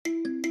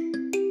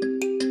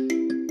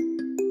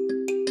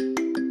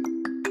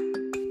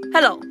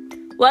Hello,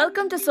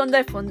 welcome to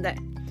Sunday Fun Day.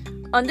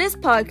 On this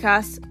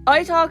podcast,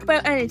 I talk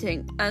about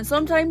anything and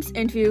sometimes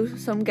interview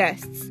some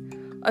guests.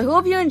 I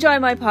hope you enjoy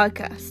my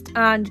podcast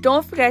and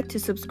don't forget to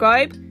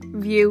subscribe,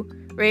 review,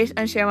 rate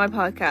and share my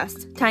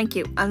podcast. Thank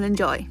you and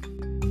enjoy.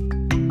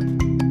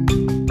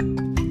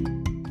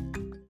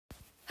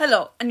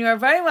 Hello, and you are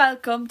very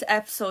welcome to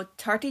episode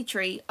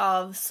 33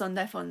 of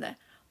Sunday Fun Day.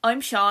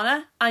 I'm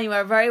Shauna and you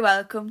are very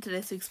welcome to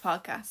this week's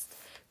podcast.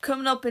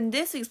 Coming up in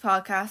this week's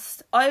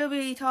podcast, I will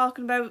be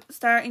talking about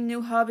starting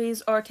new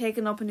hobbies or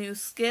taking up a new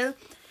skill.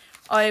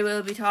 I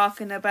will be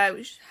talking about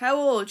how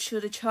old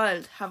should a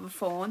child have a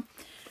phone.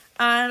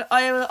 And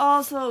I will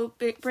also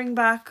bring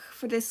back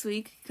for this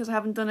week, because I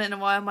haven't done it in a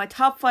while, my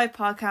top 5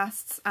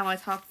 podcasts and my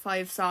top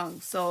 5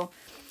 songs. So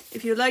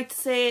if you'd like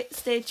to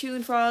stay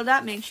tuned for all of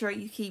that, make sure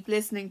you keep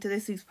listening to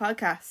this week's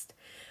podcast.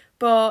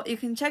 But you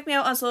can check me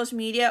out on social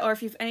media, or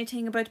if you have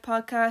anything about the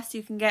podcast,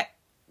 you can get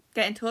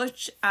in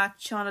touch at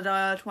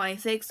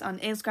ShaunaDoyle26 on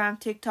Instagram,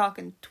 TikTok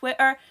and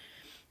Twitter.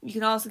 You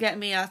can also get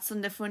me at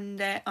Sunday Fun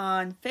Day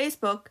on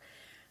Facebook.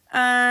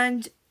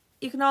 And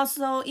you can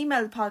also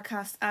email the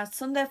podcast at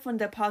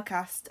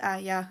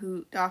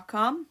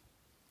sundayfundaypodcast@yahoo.com.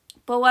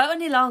 But without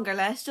any longer,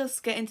 let's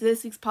just get into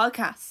this week's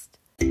podcast.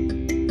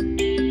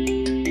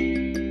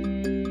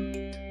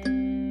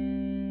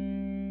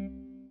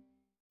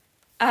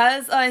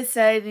 As I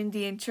said in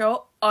the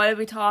intro, I'll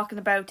be talking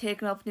about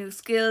taking up new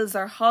skills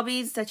or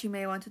hobbies that you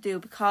may want to do,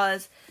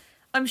 because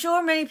I'm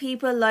sure many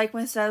people like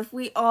myself,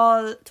 we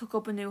all took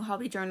up a new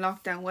hobby during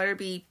lockdown, whether it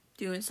be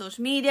doing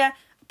social media,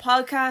 a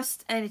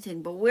podcast,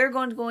 anything. But we're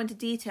going to go into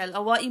detail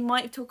of what you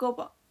might have took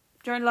up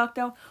during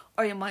lockdown,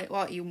 or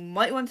what you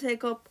might want to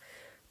take up.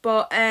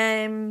 But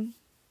I'm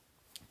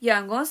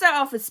going to start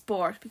off with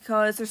sport,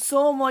 because there's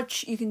so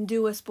much you can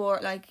do with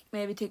sport, like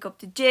maybe take up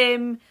the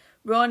gym,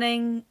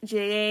 running,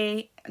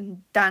 GAA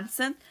and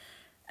dancing.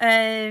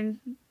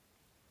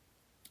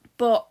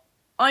 But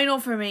I know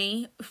for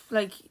me,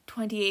 like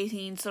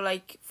 2018, so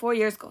like 4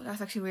 years ago,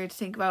 that's actually weird to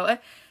think about it,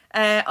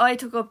 I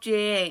took up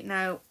GAA.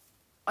 Now,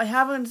 I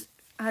haven't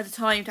had the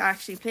time to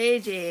actually play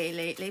GAA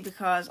lately,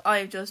 because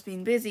I've just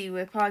been busy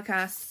with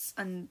podcasts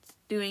and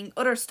doing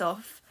other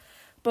stuff.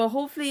 But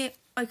hopefully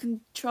I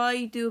can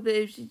try do a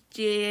bit of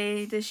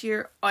GAA this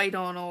year. I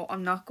don't know,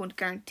 I'm not going to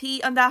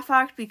guarantee on that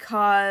fact,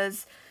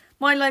 because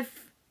my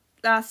life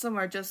last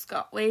summer just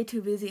got way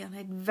too busy and I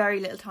had very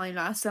little time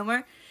last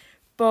summer.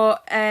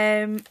 But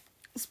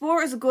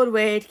sport is a good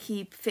way to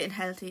keep fit and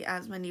healthy,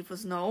 as many of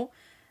us know.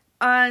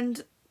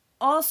 And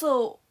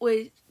also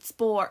with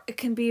sport, it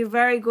can be a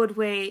very good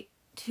way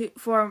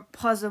for a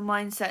positive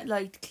mindset,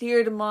 like to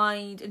clear the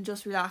mind and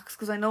just relax.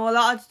 Because I know a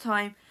lot of the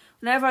time,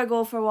 whenever I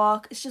go for a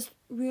walk, it's just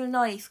real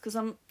nice. Because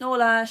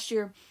last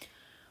year,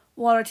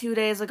 1 or 2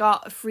 days I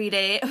got a free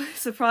day,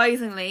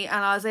 surprisingly,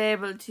 and I was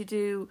able to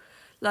do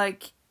I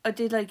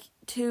did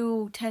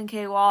 2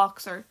 10k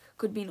walks, or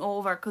could be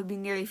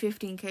nearly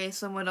 15k,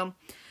 some of them.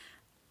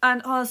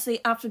 And honestly,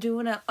 after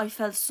doing it, I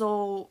felt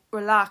so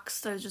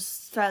relaxed. I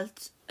just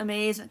felt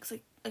amazing. Cause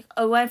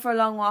I went for a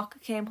long walk, I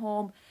came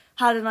home,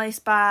 had a nice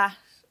bath,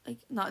 a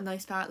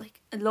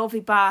lovely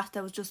bath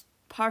that was just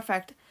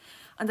perfect.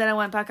 And then I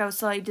went back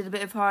outside, did a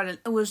bit of hurling.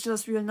 It was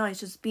just real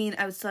nice. Just being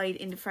outside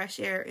in the fresh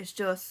air is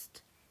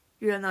just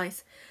real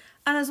nice.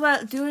 And as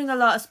well, doing a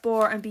lot of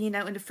sport and being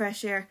out in the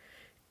fresh air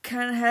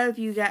can help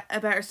you get a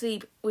better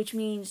sleep, which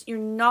means you're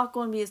not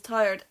going to be as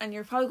tired, and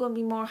you're probably going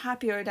to be more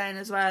happier then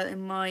as well, in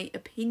my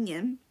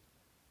opinion.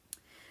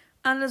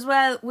 And as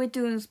well, with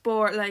doing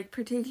sport,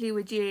 particularly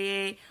with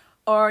GAA,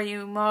 or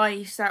you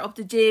might start up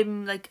the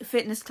gym, like a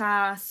fitness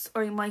class,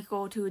 or you might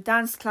go to a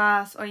dance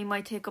class, or you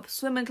might take up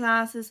swimming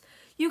classes.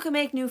 You can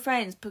make new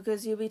friends,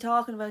 because you'll be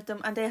talking about them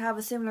and they have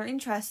a similar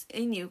interest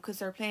in you, because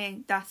they're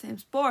playing that same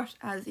sport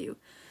as you.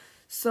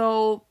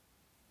 So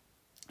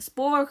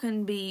sport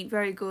can be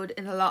very good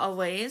in a lot of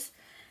ways.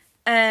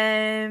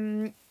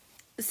 The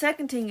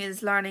second thing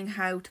is learning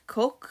how to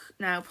cook.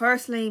 Now,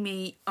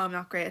 personally, I'm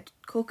not great at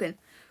cooking,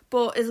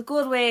 but it's a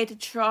good way to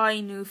try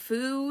new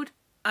food.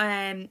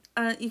 And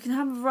you can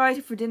have a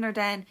variety for dinner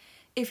then,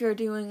 if you're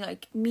doing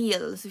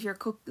meals, if you're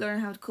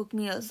learning how to cook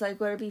meals,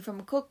 whether it be from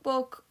a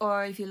cookbook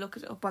or if you look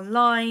it up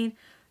online,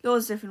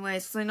 loads of different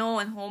ways. Because I know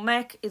home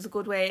ec is a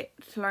good way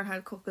to learn how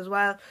to cook as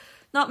well.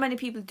 Not many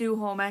people do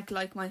home ec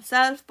like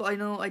myself, but I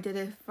know I did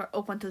it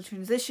up until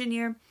transition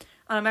year. And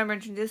I remember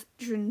in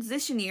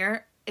transition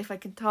year, if I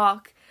can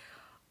talk,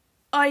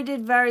 I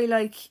did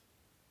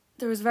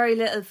there was very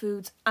little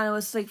foods, and it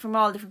was from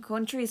all different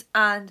countries,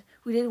 and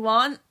we did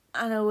one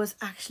and it was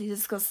actually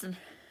disgusting.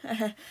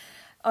 I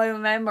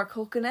remember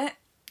cooking it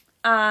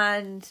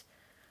and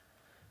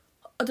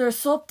there was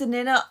something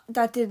in it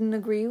that didn't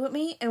agree with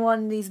me in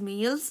one of these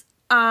meals.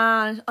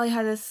 And I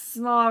had a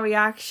small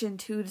reaction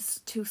to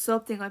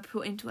something I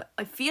put into it.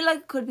 I feel like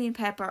it could be in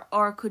pepper,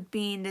 or it could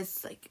be in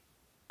this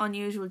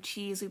unusual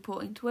cheese we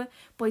put into it.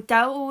 But I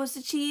doubt it was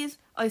the cheese.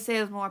 I say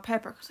it was more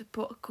pepper, because I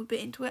put a good bit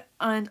into it.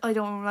 And I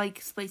don't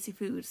like spicy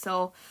food.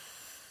 So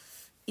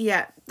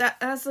yeah,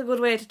 that's a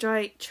good way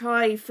to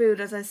try food,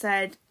 as I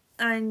said.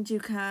 And you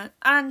can,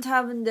 and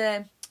having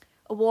the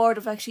award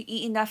of actually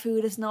eating that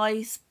food is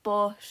nice,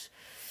 but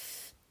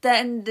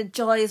then the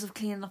joys of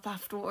cleaning up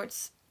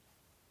afterwards,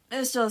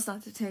 it's just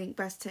not the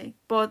best thing.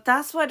 But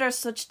that's why there's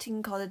such a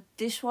thing called a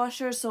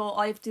dishwasher. So all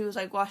I have to do is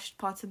like wash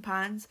pots and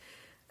pans.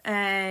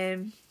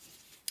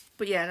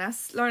 But yeah,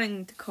 that's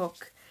learning to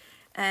cook.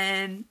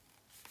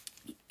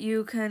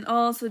 You can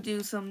also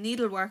do some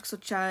needlework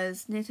such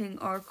as knitting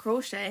or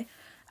crochet.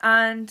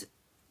 And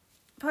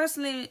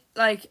personally,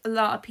 like a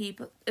lot of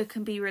people, it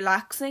can be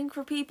relaxing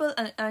for people,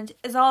 and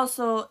it's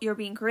also you're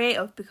being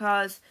creative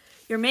because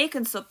you're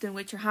making something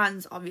with your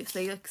hands,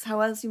 obviously. Like,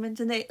 how else you meant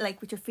to knit? Like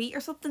with your feet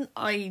or something?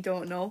 I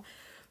don't know.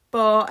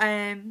 But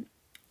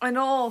I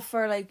know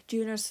for like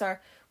junior cert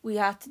we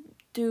had to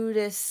do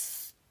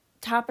this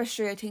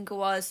tapestry, I think it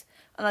was,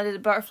 and I did a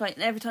butterfly,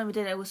 and every time I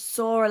did it, it was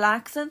so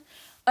relaxing.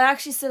 I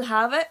actually still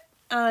have it,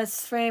 and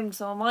it's framed,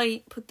 so I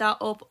might put that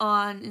up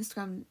on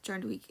Instagram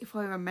during the week if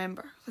I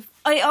remember.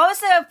 I always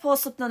say I'd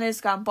post something on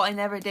Instagram, but I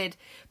never did.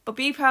 But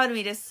be proud of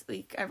me this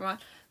week, everyone,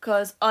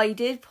 because I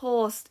did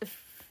post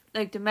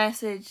like the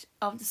message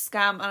of the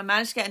scam, and I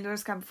managed to get another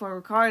scam before I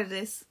recorded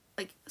this,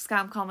 like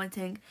scam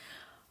commenting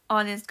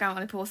on Instagram, and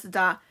I posted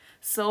that.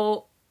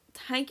 So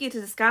thank you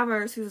to the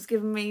scammers who's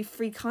given me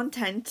free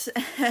content,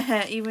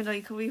 even though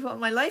you could be putting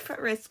my life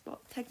at risk, but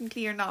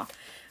technically you're not,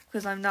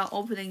 because I'm not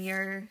opening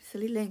your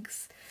silly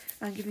links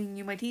and giving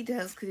you my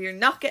details, because you're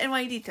not getting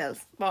my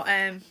details. But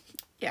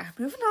yeah,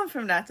 moving on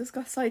from that, just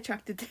got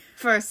sidetracked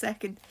for a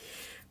second.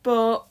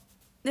 But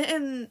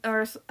knitting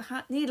or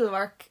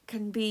needlework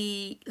can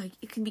be like,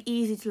 it can be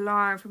easy to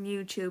learn from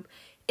YouTube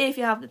if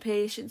you have the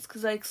patience,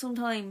 because like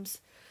sometimes,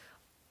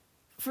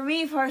 for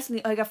me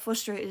personally, I get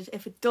frustrated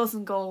if it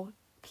doesn't go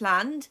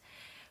planned,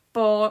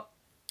 but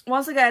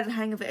once I get the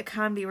hang of it, it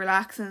can be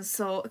relaxing.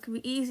 So it can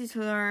be easy to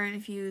learn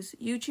if you use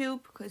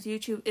YouTube, because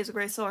YouTube is a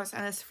great source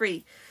and it's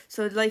free.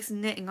 So the likes of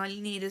knitting, all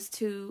you need is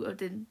 2 of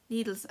the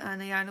needles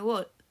and a yarn of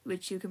wool,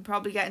 which you can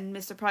probably get in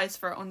Mr. Price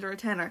for under a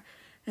tenner.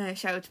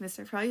 Shout out to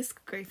Mr. Price,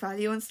 great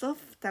value and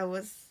stuff. That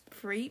was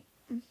free.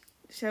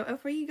 Shout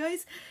out for you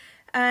guys.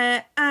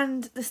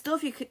 And the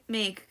stuff you could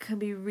make can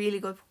be really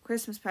good for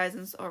Christmas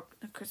presents, or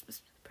not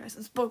Christmas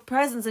presents, but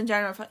presents in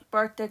general, for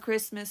birthday,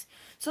 Christmas,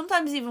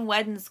 sometimes even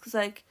weddings, because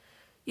like,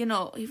 you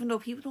know, even though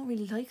people don't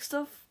really like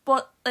stuff,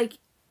 but like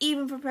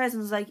even for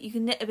presents, like you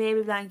can knit a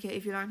baby blanket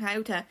if you learn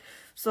how to.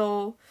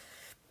 So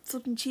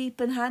something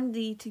cheap and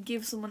handy to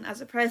give someone as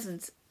a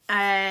present.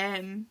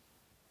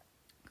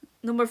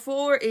 Number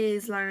 4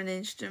 is learn an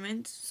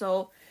instrument.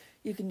 So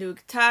you can do a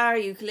guitar,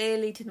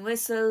 ukulele, tin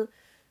whistle,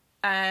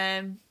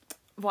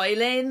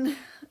 violin,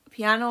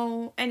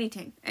 piano,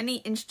 anything, any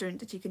instrument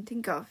that you can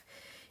think of.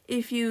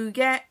 If you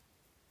get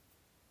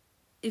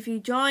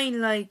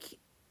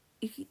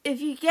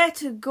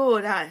to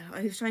good at it,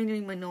 I was trying to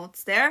read my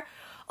notes there.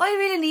 I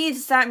really need to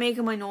start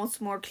making my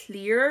notes more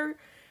clear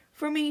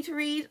for me to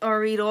read, or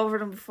read over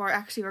them before I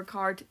actually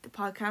record the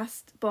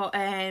podcast. But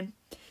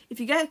if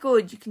you get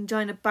good, you can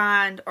join a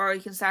band, or you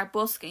can start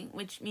busking,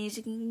 which means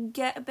you can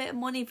get a bit of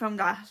money from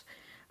that,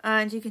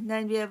 and you can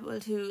then be able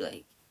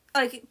to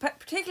like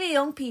particularly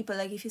young people,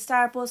 like if you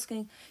start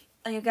busking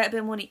and you get a bit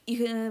of money, you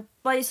can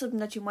buy something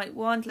that you might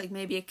want, like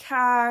maybe a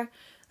car,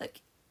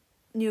 like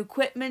new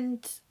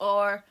equipment,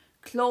 or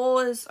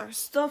clothes, or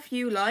stuff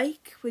you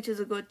like, which is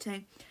a good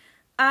thing.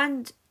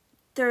 And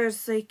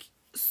there's like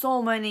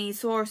so many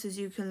sources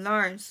you can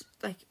learn,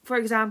 like for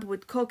example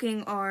with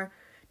cooking or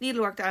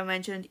needlework that I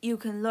mentioned, you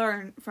can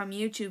learn from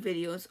YouTube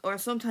videos, or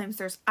sometimes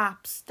there's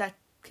apps that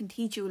can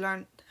teach you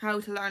how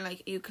to learn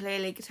like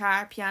ukulele,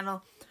 guitar,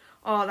 piano,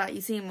 all that.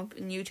 You see them up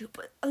in YouTube,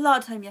 but a lot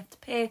of time you have to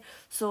pay,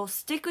 so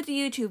stick with the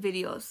YouTube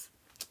videos.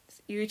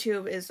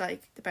 YouTube is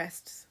like the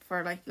best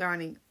for like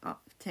learning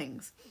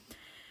things.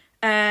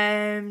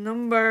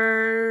 Number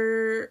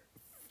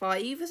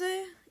 5, is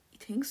it? I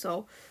think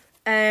so.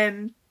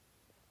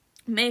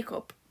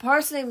 Makeup.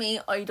 Personally, me,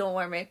 I don't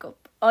wear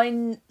makeup.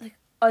 I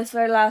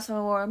swear the last time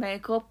I wore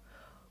makeup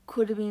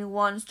could have been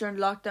once during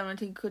lockdown. I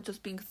think it could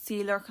just been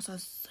concealer, because I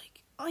was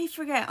like, I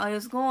forget,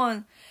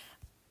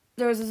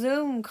 there was a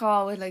Zoom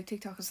call with like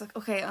TikTok. I was like,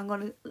 okay, I'm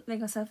going to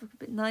make myself look a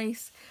bit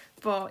nice.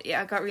 But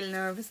yeah, I got really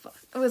nervous, but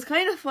it was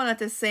kind of fun at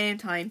the same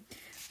time.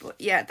 But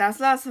yeah, that's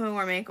the last time I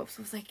wore makeup, so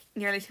it was like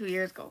nearly 2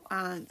 years ago.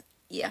 And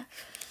yeah.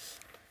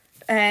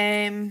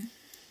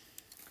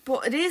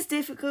 But it is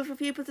difficult for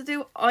people to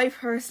do. I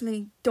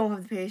personally don't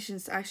have the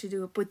patience to actually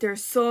do it, but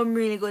there's some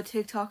really good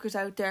TikTokers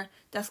out there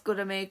that's good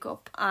at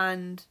makeup,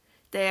 and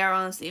they are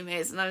honestly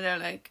amazing. And they're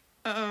like,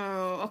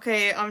 oh,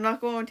 okay, I'm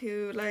not going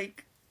to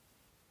like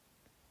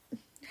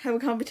have a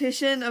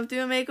competition of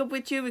doing makeup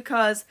with you,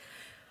 because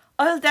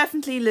I'll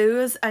definitely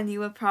lose and you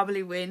will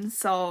probably win.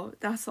 So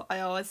that's what I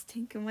always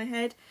think in my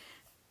head.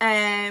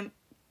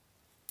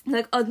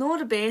 Like, I'd know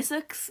the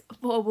basics,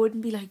 but I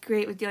wouldn't be like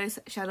great with the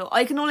eyeshadow.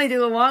 I can only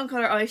do a 1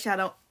 colour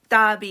eyeshadow.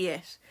 That'll be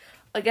it.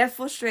 I get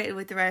frustrated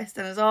with the rest,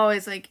 and it's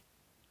always like,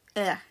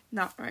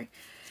 not right.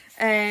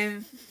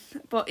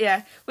 But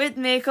yeah, with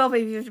makeup,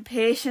 if you have the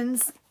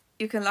patience,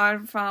 you can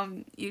learn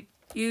from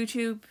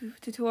YouTube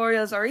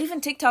tutorials, or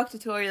even TikTok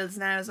tutorials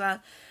now as well.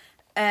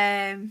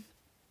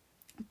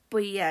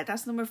 But yeah,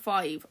 that's number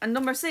 5. And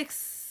number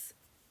 6,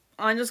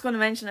 I'm just going to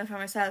mention it for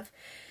myself.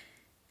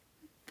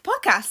 The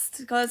podcast,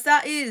 because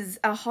that is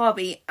a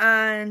hobby.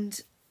 And,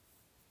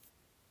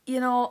 you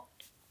know,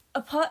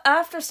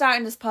 after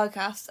starting this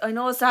podcast, I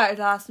know it started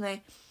last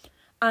May,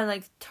 and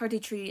like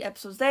 33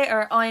 episodes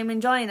later, I'm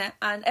enjoying it.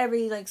 And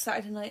every like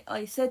Saturday night,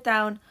 I sit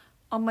down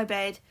on my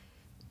bed,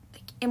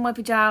 like in my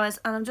pajamas,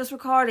 and I'm just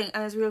recording,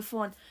 and it's real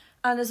fun.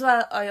 And as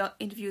well, I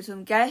interviewed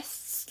some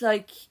guests,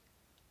 like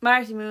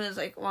Marty Moon is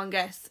like one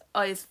guest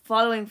I was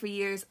following for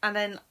years, and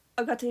then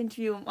I got to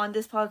interview him on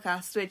this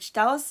podcast, which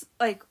that was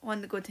like one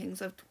of the good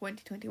things of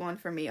 2021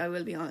 for me, I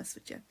will be honest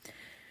with you.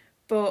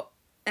 But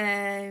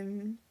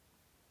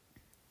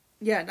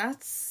yeah,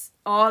 that's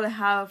all I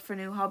have for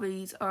new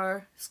hobbies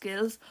or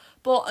skills.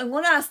 But I'm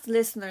going to ask the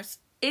listeners,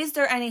 is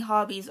there any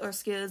hobbies or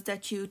skills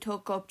that you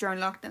took up during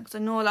lockdown? Because I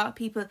know a lot of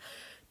people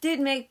did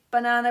make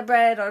banana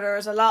bread, or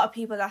there's a lot of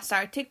people that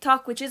started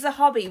TikTok, which is a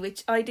hobby,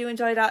 which I do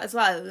enjoy that as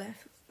well.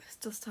 Let's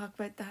just talk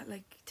about that.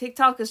 Like,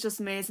 TikTok is just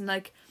amazing.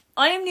 Like,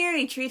 I am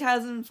nearly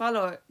 3,000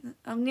 followers.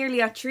 I'm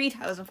nearly at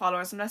 3,000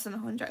 followers. I'm less than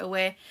 100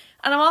 away.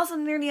 And I'm also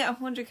nearly at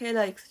 100k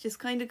likes, which is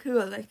kind of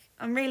cool. Like,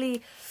 I'm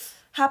really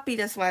happy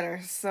this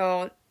weather.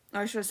 So,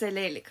 I should say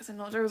lately, because I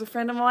know there was a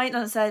friend of mine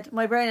and said,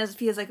 my brain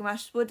feels like a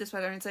mashed wood this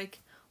weather. And it's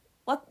like,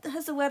 what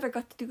has the weather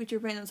got to do with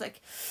your brain? I was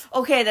like,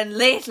 okay, then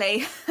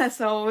lately.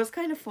 So it was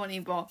kind of funny,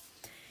 but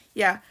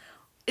yeah.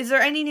 Is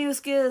there any new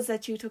skills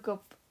that you took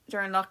up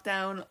during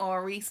lockdown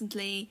or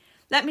recently?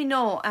 Let me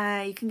know.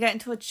 You can get in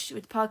touch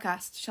with the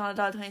podcast,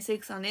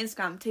 ShaunaDoll26 on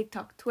Instagram,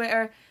 TikTok,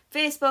 Twitter,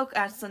 Facebook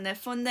at Sunday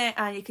Funday,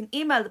 and you can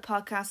email the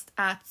podcast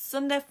at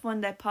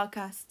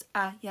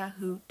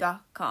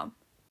sundayfundaypodcast@yahoo.com.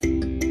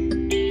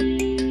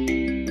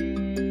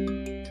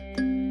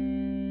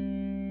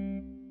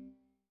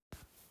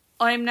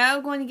 I'm now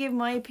going to give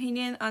my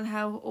opinion on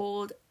how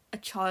old a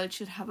child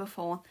should have a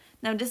phone.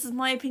 Now, this is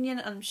my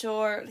opinion. I'm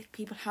sure like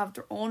people have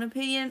their own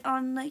opinion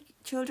on like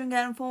children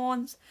getting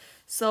phones.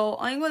 So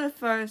I'm going to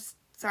first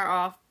start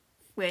off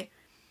with,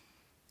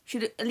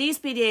 should it at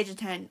least be the age of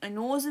 10. I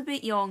know it's a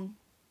bit young,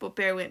 but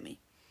bear with me.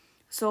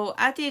 So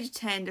at the age of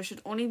 10, there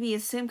should only be a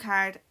SIM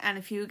card and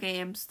a few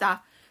games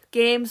that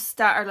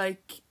are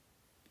like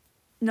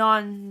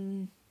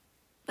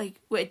like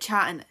with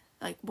chatting,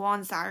 like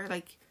ones that are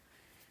like,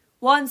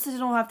 ones that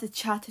don't have to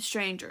chat to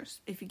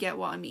strangers, if you get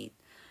what I mean.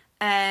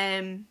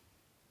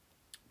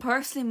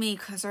 Personally me,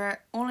 because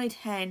they're only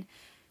 10,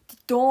 they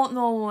don't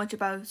know much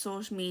about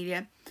social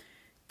media.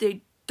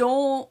 They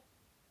don't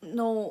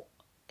know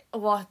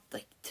what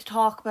like to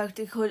talk about.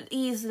 They could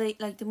easily,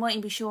 like, they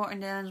mightn't be sure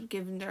and then end up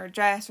giving their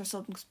address or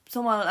something.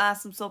 Someone will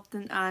ask them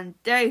something and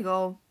there you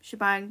go,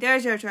 shebang,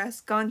 there's your address,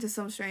 gone to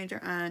some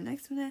stranger, and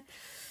next minute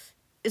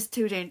it's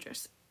too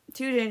dangerous.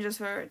 Too dangerous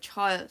for a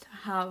child to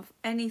have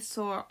any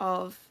sort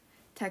of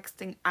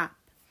texting app.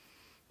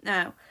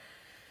 Now,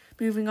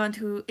 moving on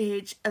to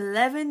age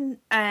 11,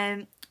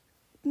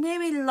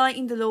 maybe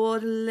lighten the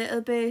load a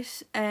little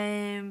bit,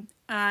 and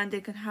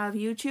they can have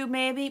YouTube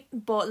maybe,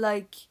 but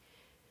like,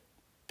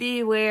 be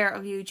aware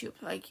of YouTube.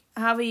 Like,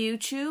 have a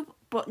YouTube,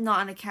 but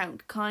not an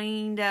account,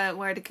 kinda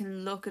where they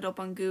can look it up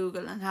on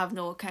Google and have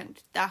no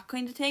account, that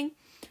kind of thing.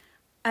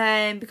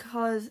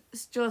 Because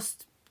it's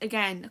just,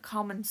 again, a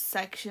comment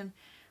section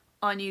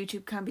on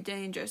YouTube can be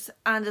dangerous.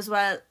 And as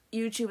well,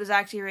 YouTube is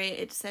actually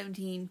rated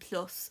 17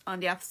 plus on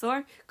the App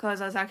Store,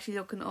 because I was actually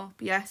looking up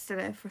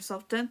yesterday for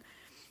something.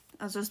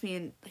 I was just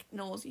being like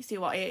nosy, see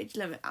what age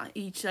limit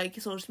each like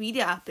social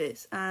media app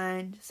is,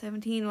 and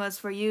 17 was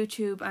for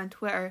YouTube and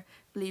Twitter,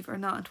 believe it or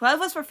not, and 12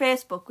 was for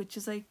Facebook, which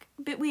is like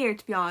a bit weird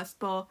to be honest.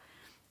 But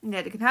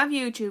yeah, they can have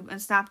YouTube and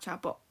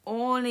Snapchat, but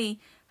only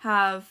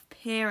have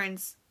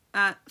parents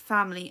and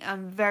family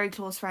and very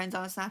close friends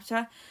on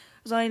Snapchat.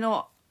 Because I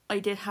know I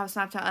did have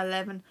Snapchat at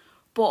 11,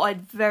 but I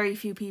had very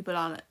few people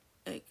on it.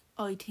 Like,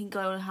 I think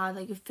I only had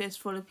like a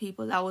fistful of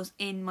people that was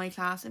in my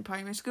class in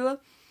primary school.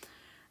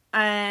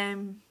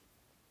 And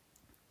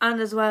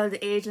as well,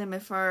 the age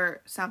limit for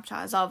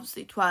Snapchat is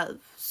obviously 12.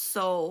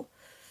 So,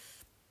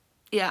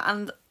 yeah,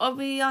 and I'll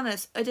be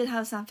honest, I did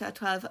have Snapchat at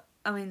 12.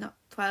 I mean, not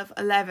 12,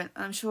 11.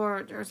 I'm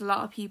sure there's a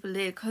lot of people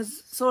did,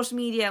 because social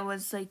media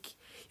was like,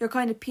 you're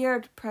kind of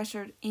peer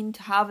pressured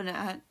into having it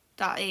at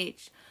that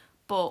age.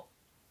 But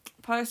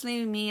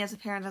personally, me as a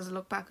parent, as I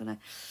look back on it,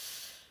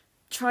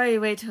 try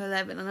wait till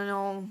 11. And I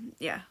know,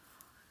 yeah,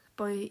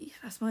 but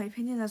that's my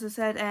opinion. As I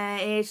said,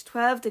 age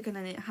 12, they're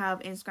going to have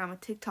Instagram and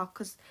TikTok,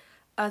 because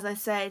as I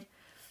said,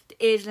 the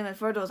age limit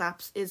for those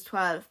apps is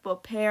 12,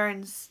 but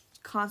parents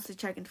constantly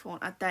checking the phone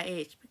at that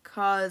age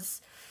because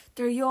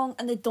they're young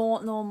and they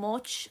don't know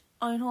much.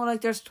 I know,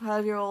 like, there's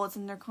 12-year-olds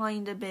and they're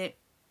kind of a bit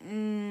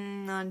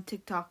on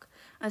TikTok.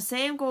 And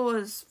same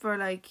goes for,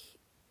 like,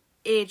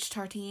 age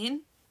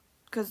 13,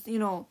 because, you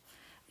know,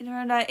 in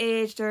around that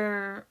age,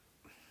 no,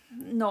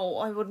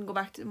 I wouldn't go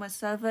back to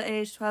myself at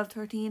age 12,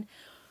 13,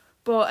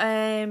 but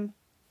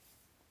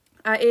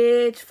at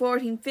age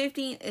 14,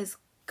 15 is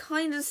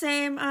kind of the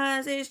same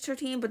as age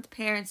 13, but the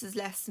parents is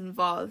less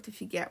involved,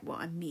 if you get what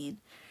I mean.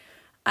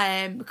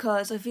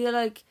 Because I feel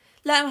like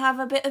let them have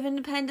a bit of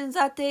independence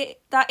at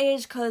that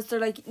age, because they're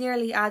like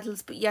nearly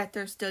adults, but yet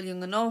they're still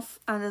young enough.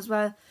 And as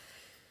well,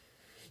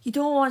 you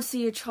don't want to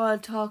see your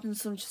child talking to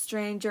some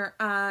stranger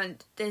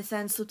and they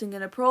send something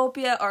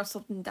inappropriate or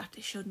something that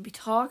they shouldn't be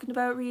talking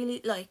about,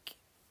 really. Like,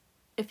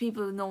 if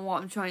people know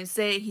what I'm trying to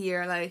say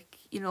here, like,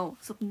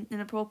 something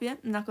inappropriate,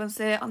 I'm not going to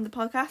say it on the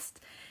podcast.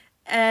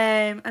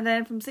 And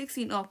then from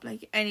 16 up,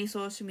 like, any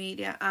social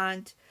media,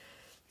 and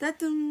let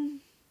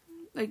them,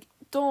 like,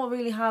 don't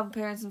really have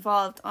parents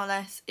involved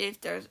unless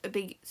if there's a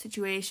big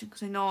situation,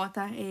 because I know at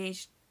that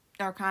age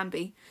there can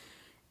be.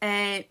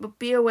 But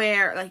be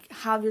aware, like,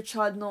 have your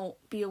child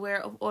be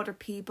aware of other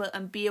people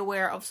and be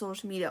aware of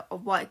social media,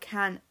 of what it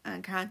can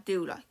and can't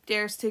do. Like,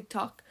 there's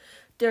TikTok.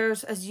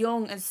 There's as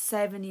young as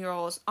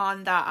 7-year-olds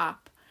on that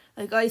app.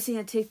 Like, I seen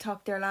a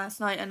TikTok there last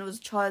night and it was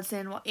a child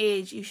saying what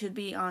age you should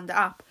be on the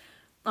app,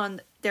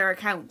 on their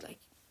account. Like,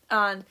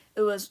 and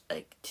it was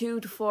like 2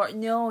 to 4,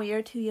 no,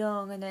 you're too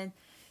young. And then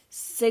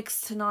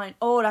 6 to 9,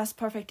 oh, that's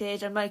perfect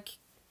age. I'm like,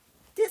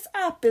 this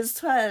app is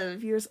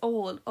 12 years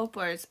old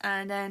upwards,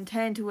 and then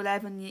 10 to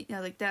 11,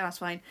 like, that's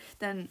fine.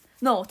 Then,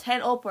 no,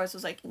 10 upwards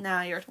was like,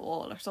 nah, you're too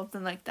old, or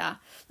something like that.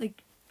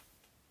 Like,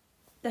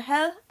 the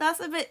hell? That's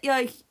a bit,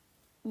 like,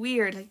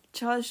 weird. Like,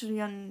 child should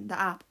be on the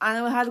app.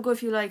 And I had a good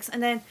few likes.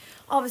 And then,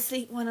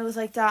 obviously, when it was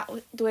like that,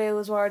 the way it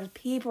was worded,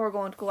 people were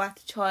going to go at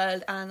the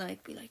child and,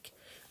 like, be like,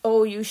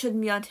 oh, you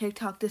shouldn't be on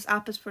TikTok, this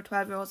app is for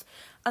 12-year-olds.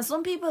 And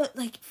some people,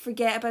 like,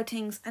 forget about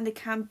things and they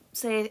can't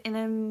say it in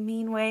a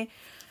mean way.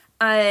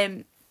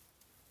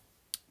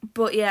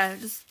 But yeah,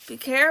 just be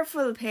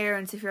careful,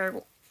 parents, if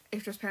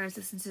there's parents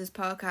listening to this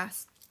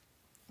podcast.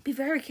 Be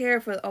very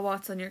careful of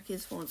what's on your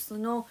kids' phones. So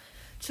no,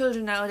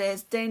 children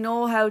nowadays, they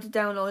know how to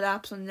download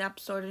apps on the App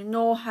Store. They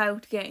know how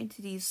to get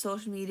into these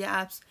social media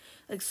apps.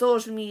 Like,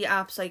 social media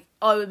apps, like,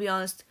 I will be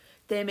honest,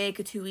 they make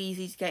it too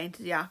easy to get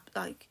into the app.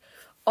 Like,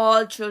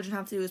 all children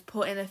have to do is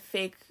put in a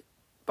fake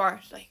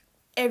birth. Like,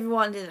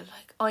 everyone did it.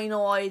 Like, I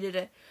know I did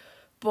it.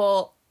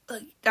 But,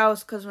 like, that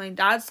was because my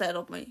dad set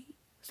up my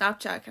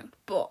Snapchat account.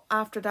 But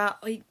after that,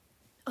 I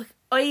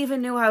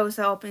even knew how to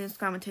set up an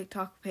Instagram and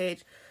TikTok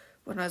page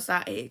when I was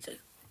that age.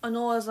 Like, I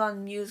know I was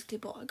on Musical.ly,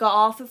 but I got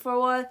off it for a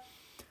while, and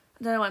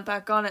then I went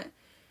back on it.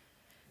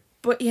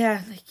 But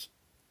yeah, like,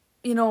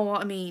 you know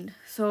what I mean.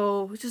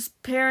 So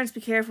just, parents,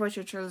 be careful with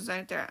your children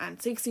out there.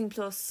 And 16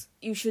 plus,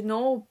 you should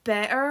know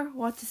better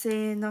what to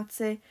say and not to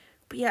say.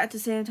 But yeah, at the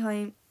same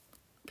time,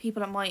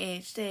 people at my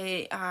age,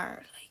 they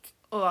are like,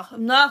 oh,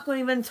 I'm not going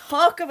to even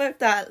talk about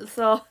that.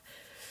 So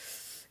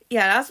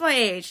yeah, that's my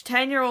age.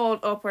 10-year-old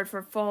upward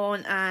for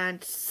phone,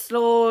 and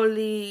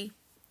slowly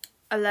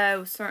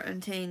allow certain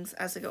things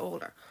as they get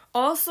older.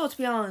 Also, to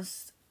be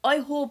honest, I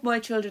hope my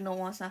children don't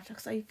want Snapchat,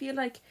 because I feel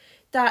like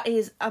that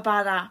is a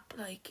bad app.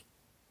 Like,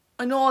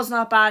 I know it's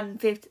not bad in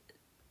 5th,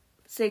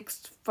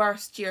 6th,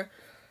 1st year,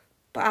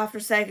 but after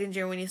 2nd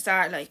year, when you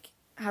start, like,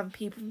 having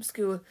people from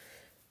school,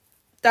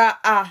 that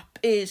app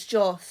is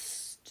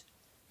just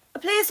a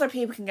place where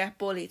people can get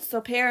bullied. So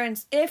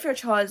parents, if your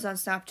child is on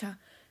Snapchat,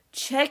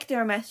 check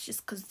their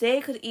messages, because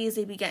they could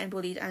easily be getting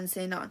bullied and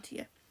saying nothing to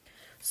you.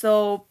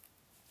 So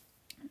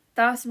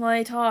that's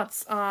my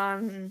thoughts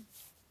on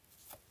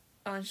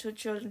should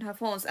children have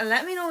phones. And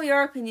let me know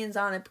your opinions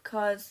on it,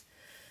 because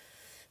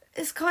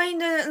it's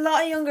kind of, a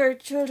lot of younger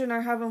children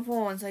are having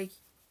phones. Like,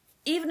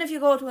 even if you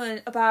go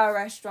to a bar or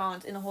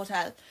restaurant in a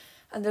hotel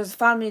and there's a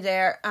family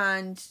there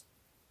and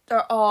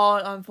they're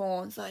all on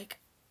phones, like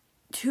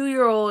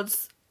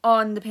 2-year-olds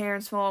on the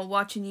parents' phone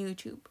watching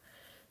YouTube,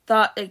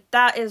 that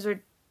is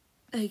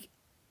like,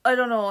 I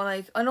don't know,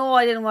 like, I know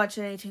I didn't watch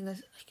anything, like,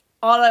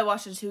 all I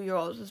watched as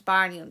 2-year-olds was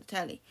Barney on the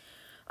telly.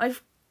 I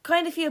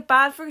kind of feel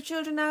bad for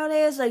children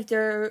nowadays, like,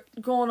 they're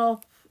growing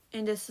up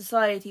in this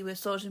society with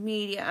social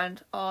media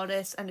and all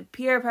this, and the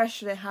peer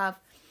pressure they have.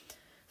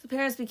 So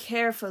parents, be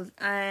careful,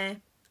 and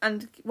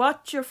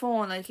watch your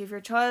phone. Like, if your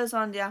child's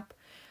on the app,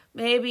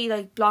 maybe,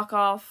 like, block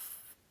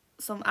off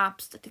some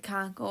apps that they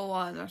can't go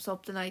on or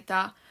something like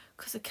that,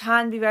 because it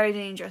can be very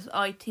dangerous,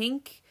 I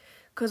think.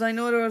 Because I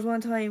know there was one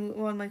time with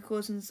one of my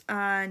cousins,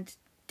 and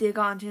they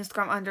got onto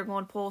Instagram and they're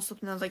going to post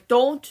something. I was like,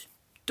 don't.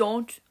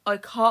 I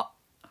caught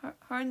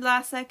her in the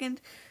last second.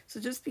 So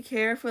just be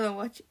careful of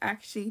what you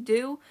actually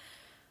do.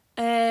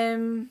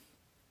 But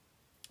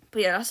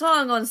yeah, that's all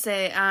I'm going to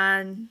say.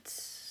 And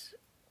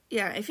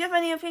yeah, if you have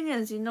any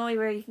opinions, you know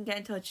where you can get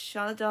in touch.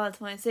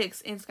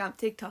 ShaunaDoll26, Instagram,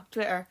 TikTok,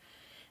 Twitter,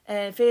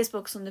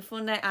 Facebook, Sunday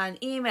Funday,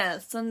 and email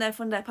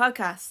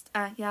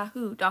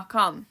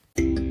sundayfundaypodcast@yahoo.com.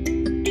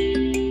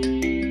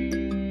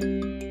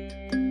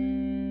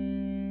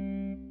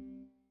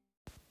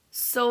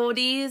 So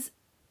these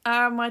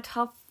are my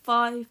top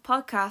 5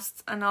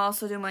 podcasts, and I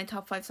also do my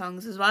top 5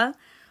 songs as well.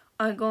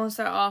 I'm going to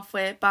start off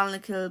with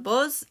Balnakill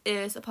Buzz.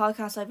 It's a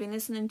podcast I've been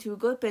listening to a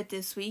good bit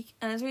this week,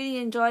 and it's really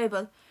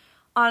enjoyable.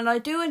 And I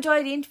do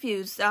enjoy the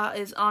interviews, that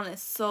is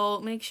honest. So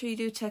make sure you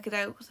do check it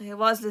out, because I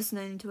was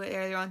listening to it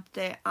earlier on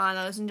today and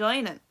I was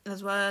enjoying it,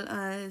 as well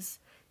as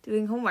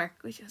doing homework,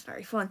 which is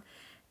very fun.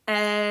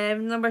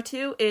 Number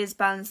 2 is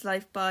Balanced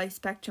Life by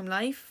Spectrum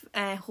Life,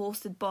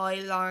 hosted by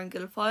Lauren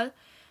Guilfoyle.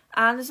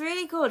 And it's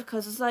really good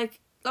because it's like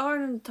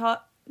Lauren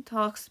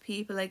talks to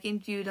people, like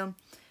interview them,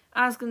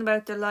 asking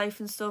about their life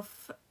and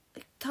stuff,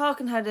 like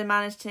talking how they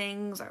manage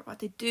things or what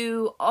they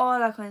do, all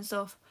that kind of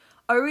stuff.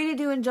 I really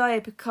do enjoy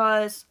it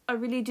because I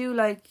really do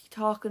like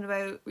talking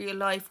about real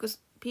life, because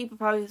people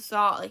probably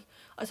thought, like,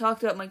 I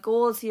talked about my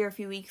goals here a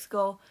few weeks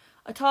ago.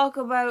 I talk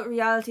about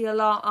reality a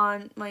lot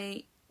on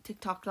my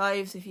TikTok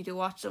lives, if you do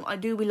watch them. I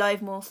do be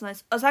live most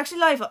nights. I was actually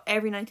live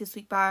every night this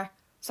week bar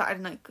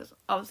Saturday night, because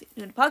obviously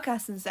doing the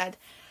podcast instead.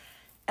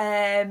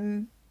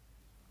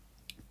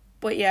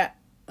 But yeah,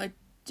 I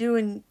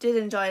did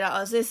enjoy that.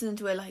 I was listening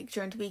to it like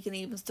during the week and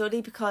even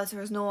study because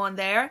there was no one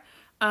there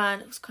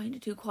and it was kind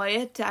of too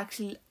quiet to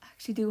actually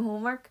do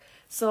homework.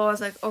 So I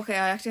was like, okay,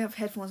 I actually have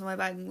headphones in my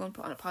bag and I'm going to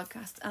put on a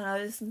podcast, and I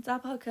listened to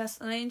that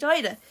podcast and I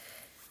enjoyed it.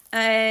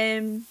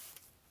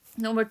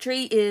 Number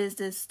 3 is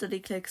the Study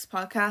Clicks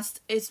podcast.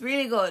 It's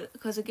really good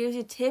because it gives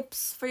you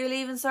tips for your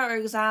Leaving Cert or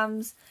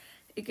exams.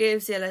 It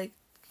gives you it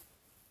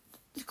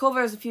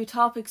covers a few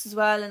topics as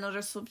well and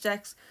other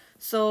subjects.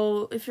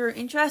 So if you're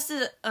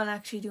interested in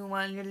actually doing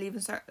well in your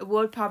Leaving Cert, it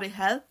would probably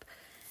help.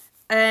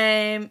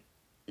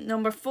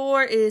 Number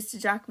 4 is the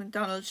Jack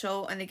McDonald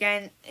Show, and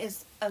again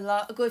is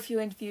a good few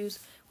interviews,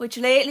 which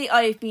lately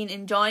I've been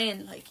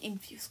enjoying, like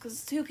interviews, because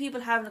it's two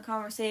people having a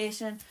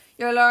conversation.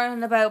 You're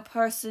learning about a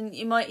person.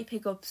 You might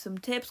pick up some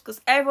tips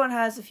because everyone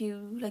has a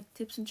few like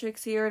tips and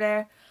tricks here or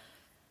there.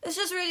 It's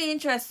just really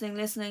interesting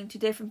listening to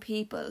different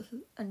people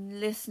and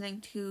listening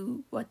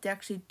to what they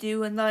actually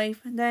do in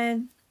life, and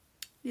then,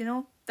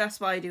 that's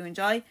what I do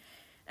enjoy.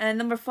 And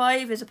number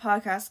 5 is a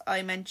podcast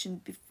I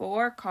mentioned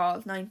before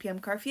called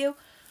 9pm Curfew.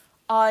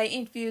 I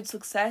interviewed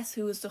Success,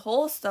 who was the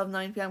host of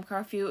 9pm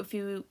Curfew a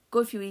few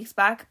weeks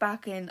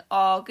back in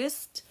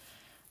August,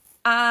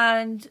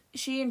 and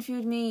she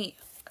interviewed me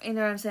in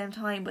around the same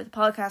time, but the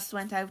podcast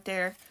went out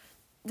there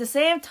the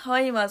same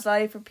time as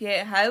Live for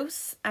Pieta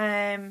House,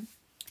 but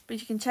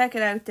you can check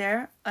it out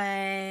there,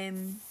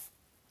 and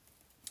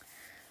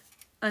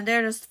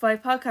they're just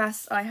 5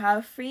 podcasts I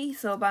have free.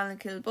 So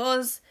Balance Kill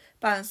Buzz,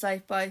 Balanced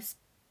Life by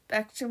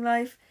Spectrum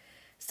Life,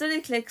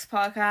 Study Clicks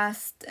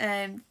podcast,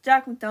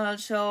 Jack McDonald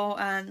Show,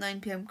 and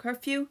 9pm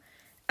Curfew.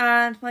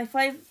 And my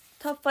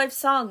top 5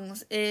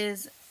 songs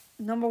is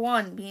number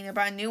 1 being a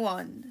brand new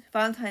one,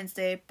 Valentine's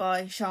Day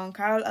by Sean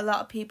Carroll. A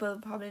lot of people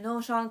probably know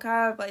Sean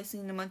Carroll by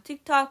seeing him on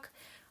TikTok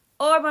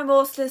or my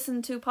most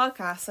listened to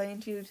podcast. I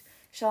interviewed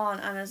Sean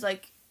and it was I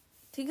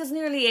think it's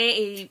nearly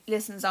 80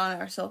 listens on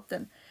it or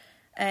something.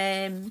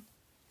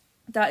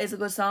 That is a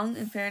good song,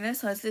 in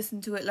fairness. I was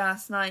listening to it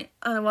last night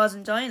and I was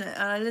enjoying it,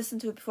 and I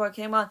listened to it before it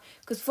came on,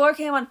 because before it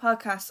came on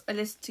podcast I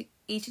listened to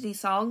each of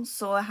these songs,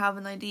 so I have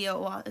an idea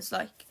what it's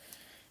like.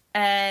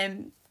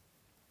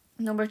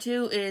 Number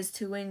 2 is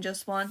To Win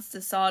Just Once,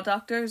 the Saw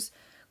Doctors,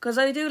 because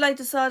I do like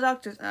the Saw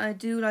Doctors and I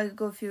do like a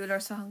good few of their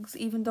songs,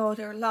 even though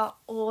they're a lot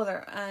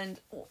older, and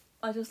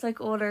I just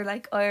like older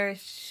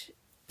Irish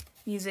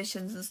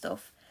musicians and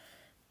stuff.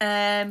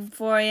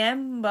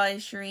 4am by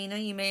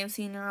Sharina. You may have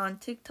seen her on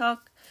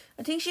TikTok.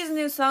 I think she has a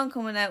new song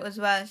coming out as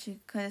well. She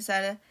kind of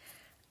said it,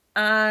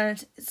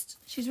 and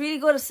she's really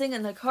good at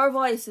singing. Like, her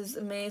voice is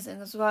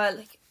amazing as well.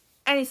 Like,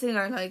 any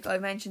singer like I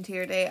mentioned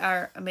here, they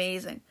are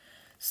amazing.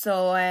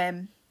 So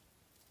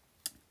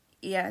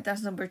yeah,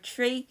 that's number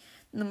 3.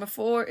 Number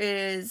 4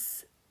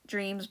 is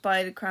Dreams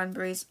by the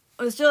Cranberries.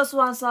 It was just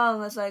one song.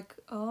 I was like,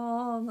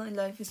 oh, my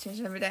life is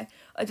changing every day.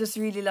 I just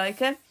really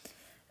like it.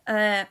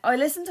 I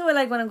listen to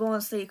it when I'm going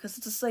to sleep, because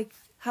it just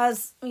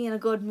has me in a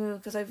good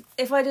mood, because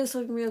if I do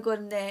something real good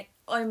in the day,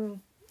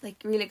 I'm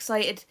really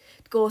excited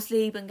to go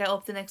sleep and get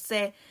up the next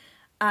day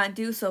and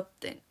do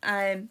something.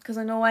 Because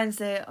I know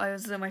Wednesday I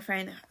was with my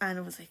friend and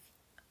it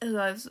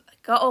was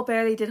got up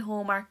early, did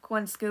homework,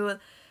 went to school,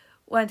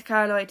 went to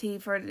Carlo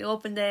IT for the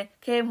open day,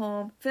 came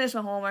home, finished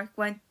my homework,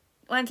 went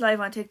live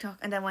on TikTok,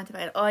 and then went to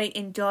bed. I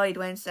enjoyed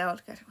Wednesday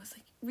altogether. It was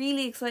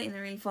really exciting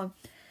and really fun.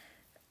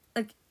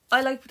 I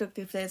like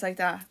productive days like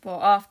that, but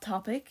off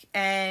topic.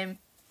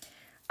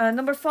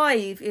 Number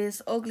 5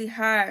 is Ugly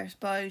Heart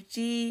by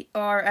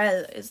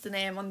GRL is the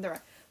name under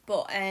it.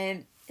 But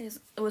it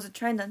was a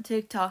trend on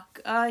TikTok.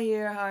 I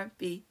hear a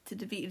heartbeat to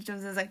the beat of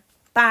drums, and it's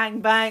bang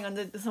bang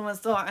on someone's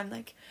door, and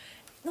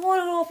no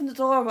one would open the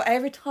door, but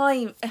every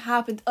time it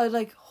happened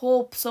I'd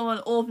hope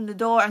someone opened the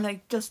door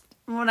and just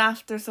run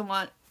after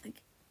someone.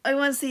 I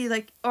want to see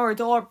or a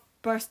door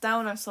burst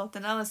down or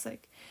something. I was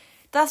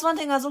that's one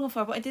thing I was looking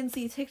for, but I didn't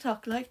see a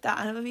TikTok like that,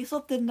 and it would be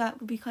something that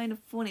would be kind of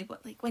funny,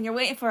 but when you're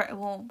waiting for it, it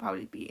won't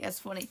probably be as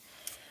funny.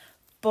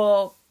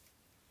 But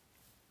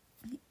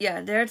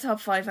yeah, they're the top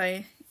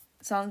 5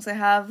 songs I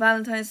have.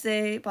 Valentine's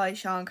Day by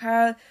Sean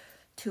Carroll,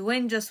 To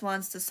Win Just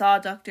Once, the Saw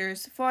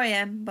Doctors,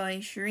 4am by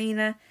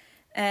Sharina,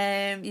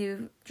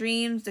 you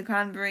Dreams, the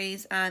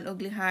Cranberries, and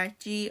Ugly Heart,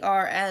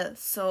 GRL.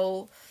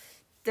 So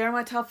they're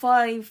my top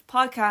 5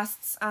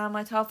 podcasts and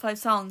my top 5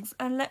 songs.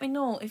 And let me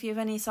know if you have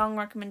any song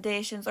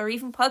recommendations or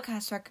even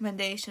podcast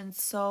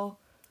recommendations. So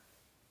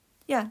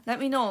yeah, let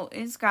me know.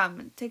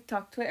 Instagram,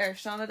 TikTok, Twitter,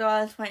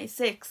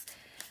 ShaunaDoyle26,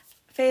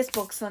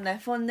 Facebook, Sunday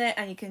Funday,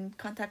 and you can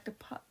contact the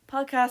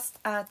podcast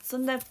at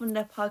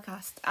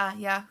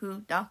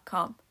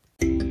sundayfundaypodcast@yahoo.com.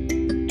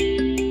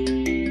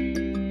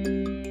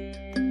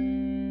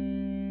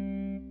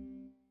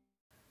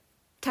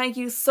 Thank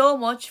you so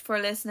much for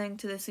listening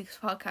to this week's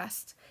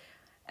podcast.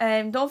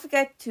 Don't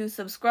forget to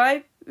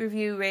subscribe,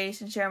 review,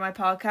 rate and share my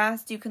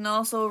podcast. You can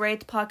also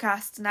rate the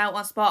podcast now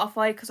on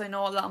Spotify, because I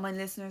know a lot of my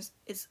listeners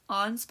is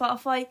on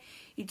Spotify.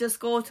 You just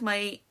go to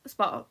my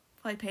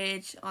Spotify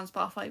page on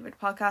Spotify where the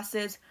podcast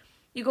is.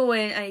 You go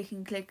in and you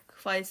can click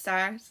 5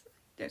 stars.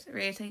 There's a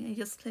rating and you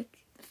just click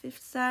the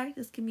 5th star.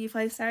 Just give me a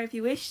 5 star if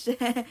you wish.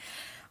 I'm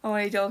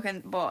only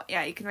joking, but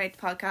yeah, you can rate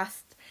the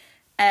podcast.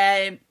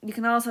 You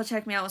can also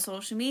check me out on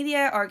social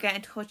media or get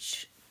in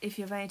touch if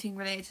you have anything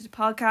related to the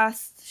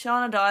podcast.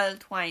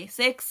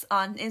 ShaunaDoyle26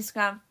 on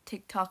Instagram,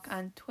 TikTok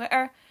and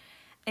Twitter.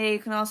 You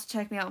can also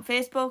check me out on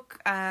Facebook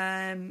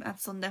at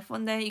Sunday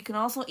Funday. You can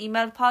also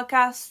email the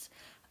podcast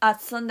at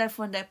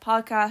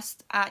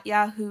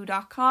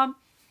sundayfundaypodcast@yahoo.com.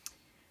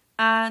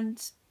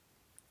 And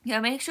yeah,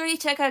 make sure you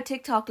check out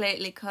TikTok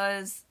lately,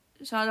 because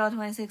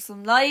ShaunaDoyle26,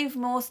 I'm live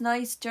most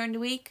nights during the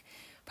week.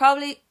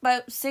 Probably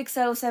about 6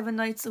 out of 7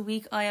 nights a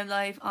week I am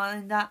live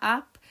on that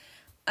app.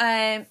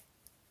 And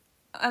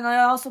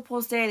I also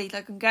post daily.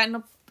 Like, I'm getting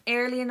up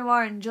early in the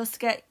morning just to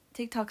get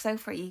TikToks out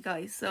for you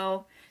guys.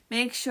 So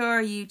make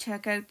sure you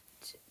check out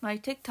my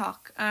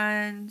TikTok.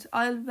 And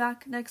I'll be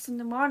back next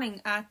Sunday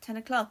morning at 10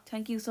 o'clock.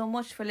 Thank you so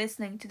much for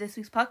listening to this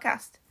week's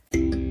podcast.